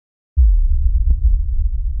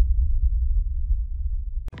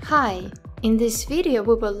Hi! In this video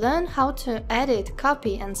we will learn how to edit,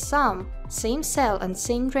 copy and sum same cell and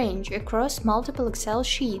same range across multiple Excel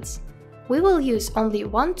sheets. We will use only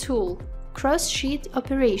one tool, CrossSheet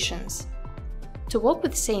Operations. To work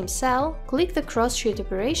with same cell, click the CrossSheet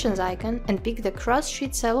Operations icon and pick the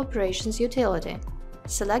CrossSheet Cell Operations utility.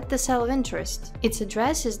 Select the cell of interest. Its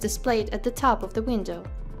address is displayed at the top of the window.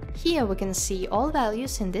 Here we can see all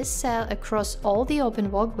values in this cell across all the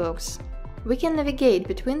open workbooks. We can navigate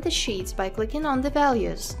between the sheets by clicking on the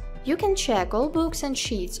values. You can check all books and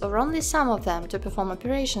sheets or only some of them to perform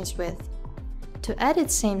operations with. To edit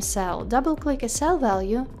same cell, double-click a cell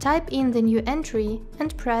value, type in the new entry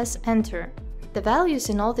and press Enter. The values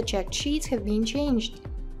in all the checked sheets have been changed.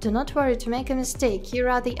 Do not worry to make a mistake, here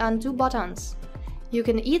are the undo buttons. You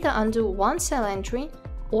can either undo one cell entry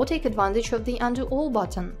or take advantage of the Undo All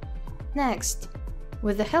button. Next,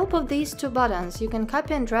 with the help of these two buttons, you can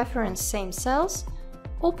copy and reference same cells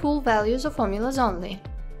or pull values or formulas only.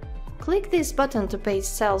 Click this button to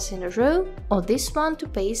paste cells in a row or this one to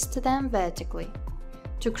paste them vertically.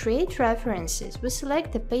 To create references, we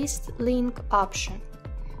select the Paste Link option.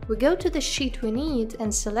 We go to the sheet we need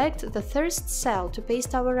and select the first cell to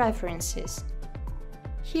paste our references.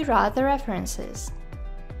 Here are the references.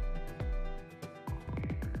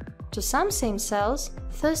 To sum same cells,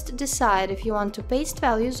 first decide if you want to paste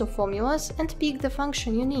values or formulas and pick the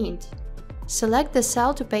function you need. Select the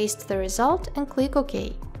cell to paste the result and click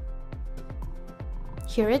OK.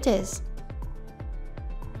 Here it is.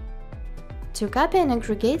 To copy and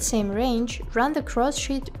aggregate same range, run the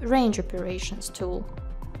CrossSheet Range Operations tool.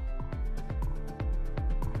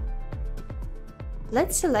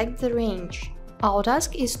 Let's select the range. Our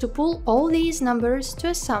task is to pull all these numbers to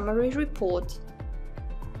a summary report.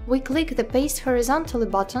 We click the Paste Horizontally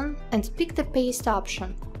button and pick the Paste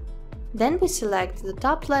option. Then we select the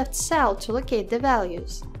top left cell to locate the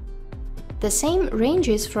values. The same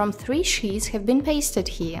ranges from 3 sheets have been pasted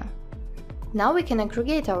here. Now we can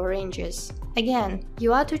aggregate our ranges. Again,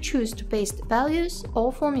 you are to choose to paste values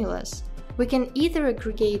or formulas. We can either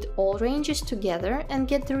aggregate all ranges together and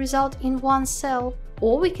get the result in one cell,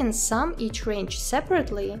 or we can sum each range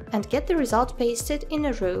separately and get the result pasted in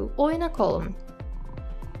a row or in a column.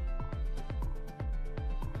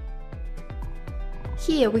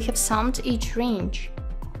 Here we have summed each range.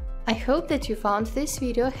 I hope that you found this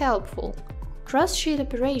video helpful. CrossSheet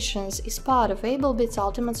Operations is part of AbleBit's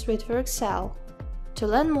Ultimate Suite for Excel. To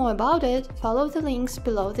learn more about it, follow the links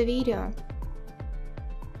below the video.